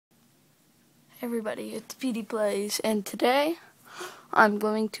Everybody, it's PD Plays, and today I'm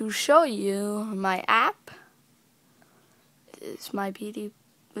going to show you my app. It's my PD.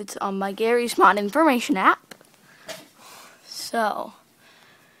 It's on my Gary's Mod Information app. So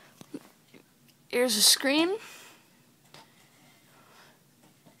here's a screen.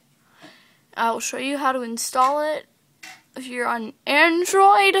 I'll show you how to install it. If you're on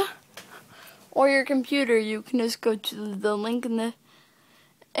Android or your computer, you can just go to the link in the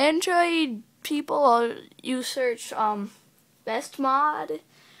Android. People, you search best mod.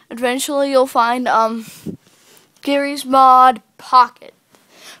 Eventually you'll find Gary's Mod Pocket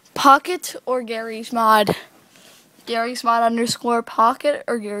or Gary's Mod underscore Pocket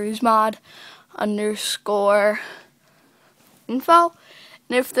or Gary's Mod underscore info,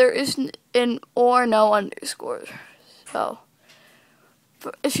 and if there isn't an or no underscore. So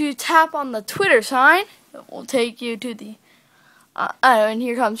if you tap on the Twitter sign, it will take you to the and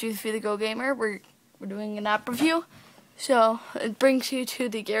here comes you for the Go Gamer. We're doing an app review. So it brings you to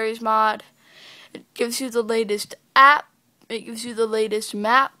the Gary's Mod. It gives you the latest app. It gives you the latest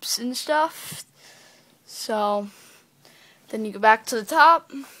maps and stuff. So then you go back to the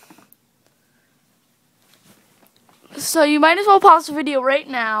top. So you might as well pause the video right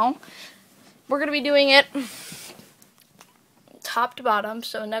now. We're going to be doing it top to bottom.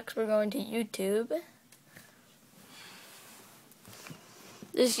 So next we're going to YouTube.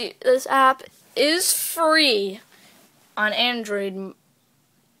 This app is free on Android.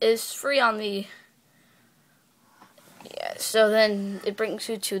 Is free on the so then it brings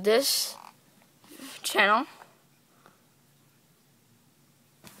you to this channel.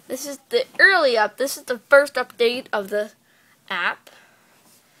 This is the early up. This is the first update of the app.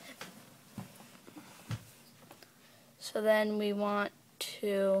 So then we want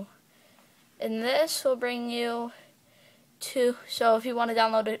to, and this will bring you to, so if you want to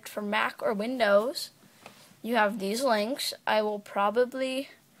download it for Mac or Windows, you have these links. I will probably,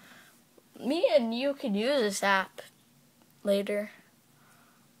 me and you could use this app later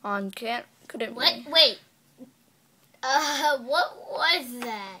on. Couldn't we? Wait. What was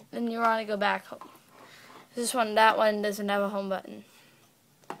that? Then you want to go back home. That one doesn't have a home button.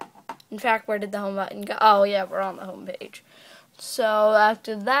 In fact, where did the home button go? Oh yeah, we're on the home page. So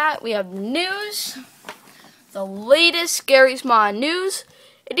after that, we have news. The latest Gary's Mod news.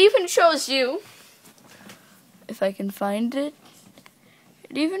 It even shows you, if I can find it,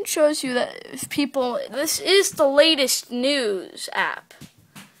 it even shows you that if people, this is the latest news app.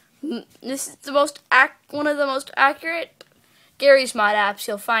 This is the one of the most accurate Gary's Mod apps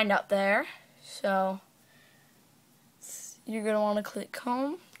you'll find out there. So you're going to want to click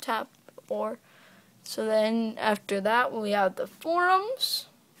home, tap, or, so then after that we have the forums.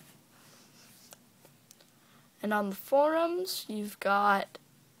 And on the forums, you've got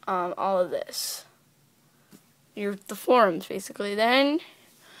all of this. The forums, basically. Then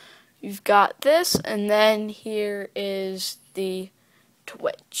you've got this, and then here is the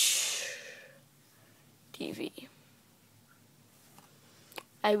Twitch TV.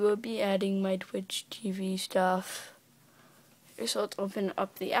 I will be adding my Twitch TV stuff. So let's open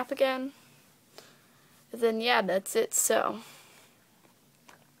up the app again. And then, yeah, that's it. So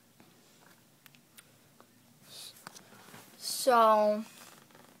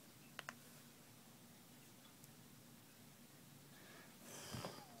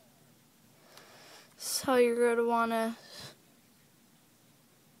you're going to want to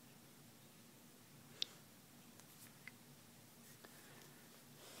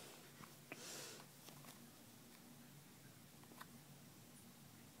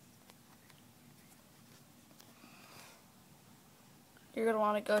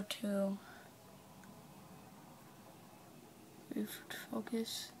go to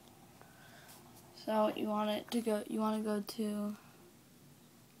focus. So you want to go to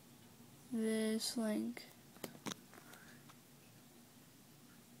this link.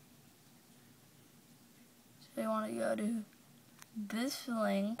 So you want to go to this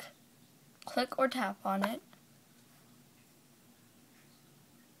link, click or tap on it.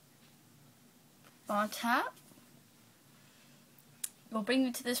 On tap, it'll bring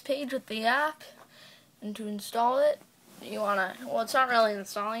you to this page with the app, and to install it, you wanna, well, it's not really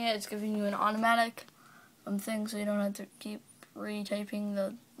installing it, it's giving you an automatic thing, so you don't have to keep retyping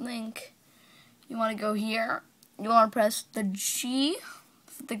the link. You want to go here, you want to press the G,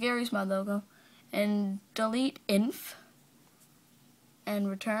 the Gary's Mod logo, and delete inf, and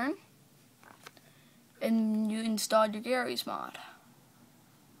return, and you installed your Gary's Mod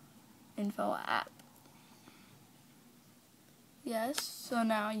info app. Yes, so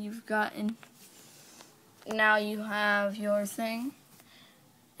now you have your thing,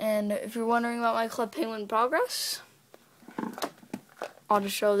 and And if you're wondering about my Club Penguin progress, I'll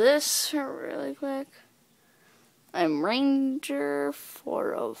just show this really quick. I'm Ranger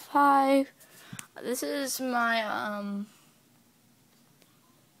 405. This is my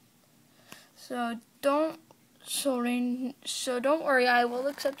so don't worry, I will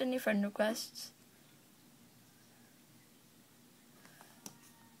accept any friend requests.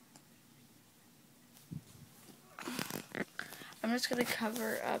 I'm just gonna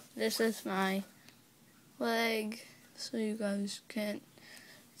cover up. This is my leg so you guys can't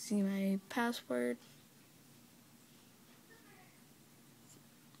see my password.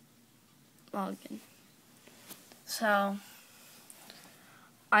 Login. So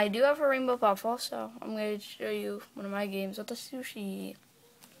I do have a rainbow puffle, so I'm going to show you one of my games with the sushi.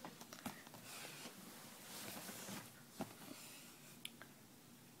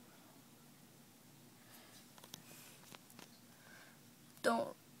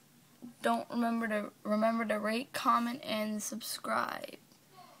 Don't remember to rate, comment, and subscribe.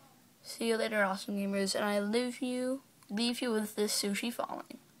 See you later, awesome gamers, and I leave you with this sushi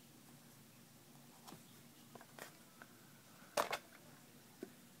falling.